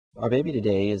Our baby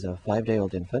today is a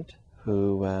 5-day-old infant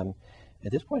who,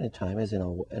 at this point in time, is in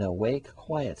an awake,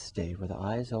 quiet state with the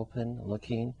eyes open,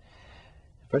 looking.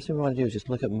 First thing we want to do is just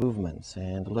look at movements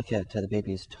and look at the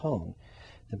baby's tone.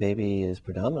 The baby is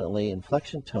predominantly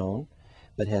inflection tone,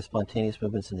 but has spontaneous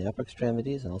movements in the upper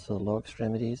extremities and also the lower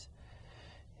extremities,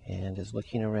 and is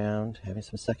looking around, having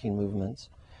some sucking movements.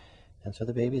 And so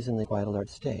the baby's in the quiet, alert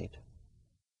state.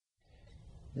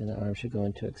 Then the arm should go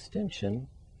into extension.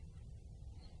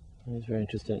 He's very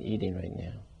interested in eating right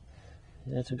now.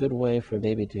 And that's a good way for a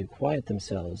baby to quiet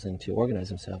themselves and to organize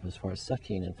themselves as far as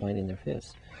sucking and finding their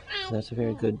fists. So that's a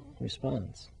very good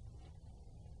response.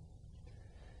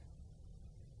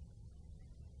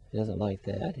 He doesn't like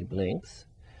that. He blinks.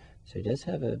 So he does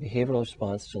have a behavioral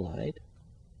response to light.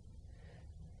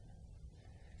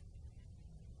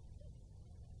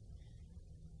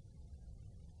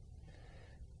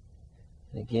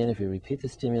 And again, if you repeat the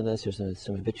stimulus, there's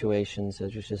some habituations, there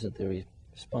just isn't the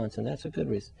response, and that's a good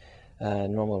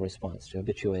normal response to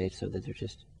habituate, so that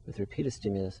with repeated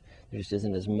stimulus, there just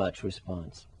isn't as much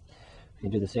response. You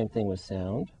can do the same thing with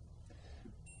sound.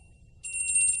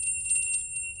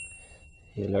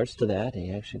 He alerts to that, and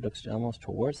he actually looks almost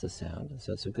towards the sound,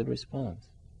 so it's a good response.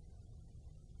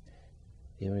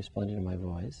 Even responding to my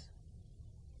voice.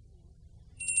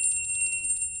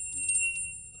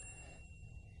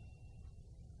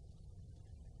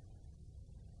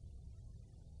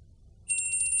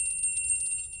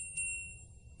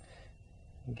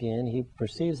 Again, he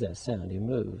perceives that sound, he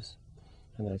moves,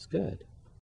 and that's good.